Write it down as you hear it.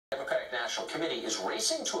National Committee is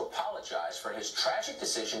racing to apologize for his tragic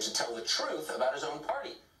decision to tell the truth about his own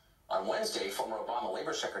party. On Wednesday, former Obama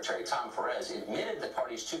Labor Secretary Tom Perez admitted the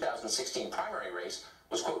party's 2016 primary race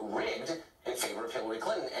was, quote, rigged in favor of Hillary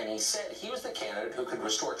Clinton, and he said he was the candidate who could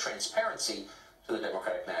restore transparency to the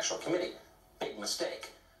Democratic National Committee. Big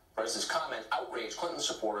mistake. Perez's comment outraged Clinton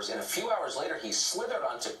supporters, and a few hours later he slithered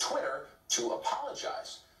onto Twitter to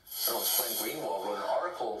apologize. Journalist Glenn Greenwald wrote an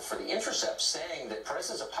article for The Intercept saying that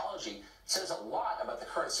Perez's apology says a lot about the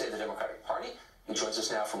current state of the Democratic Party. He joins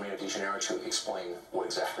us now from Rio de Janeiro to explain what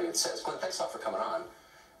exactly it says. Glenn, thanks a lot for coming on.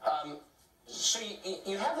 So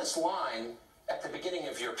you have this line at the beginning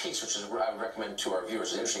of your piece, which is what I would recommend to our viewers.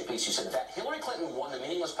 It's an interesting piece. You said that Hillary Clinton won the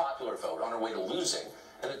meaningless popular vote on her way to losing,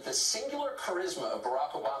 and that the singular charisma of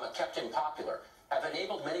Barack Obama kept him popular, have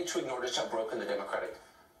enabled many to ignore just how broken the Democratic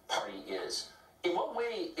Party is. In what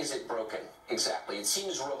way is it broken, exactly? It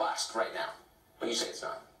seems robust right now, but you say it's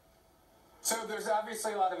not. So there's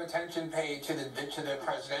obviously a lot of attention paid to the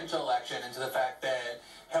presidential election and to the fact that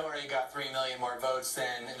Hillary got 3 million more votes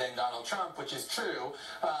than Donald Trump, which is true,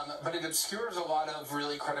 but it obscures a lot of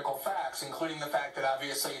really critical facts, including the fact that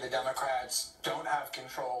obviously the Democrats don't have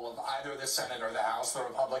control of either the Senate or the House. The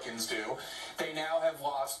Republicans do. They now have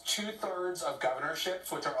lost 2/3 of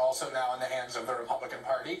governorships, which are also now in the hands of the Republican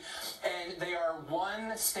Party, and they are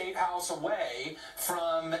one state house away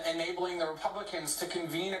from enabling the Republicans to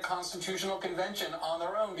convene a constitutional convention on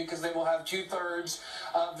their own, because they will have 2/3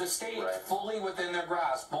 of the state fully within their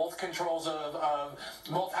grasp, both controls of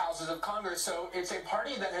both houses of Congress. So it's a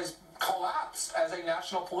party that has collapsed as a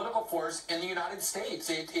national political force in the United States.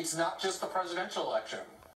 It's not just the presidential election.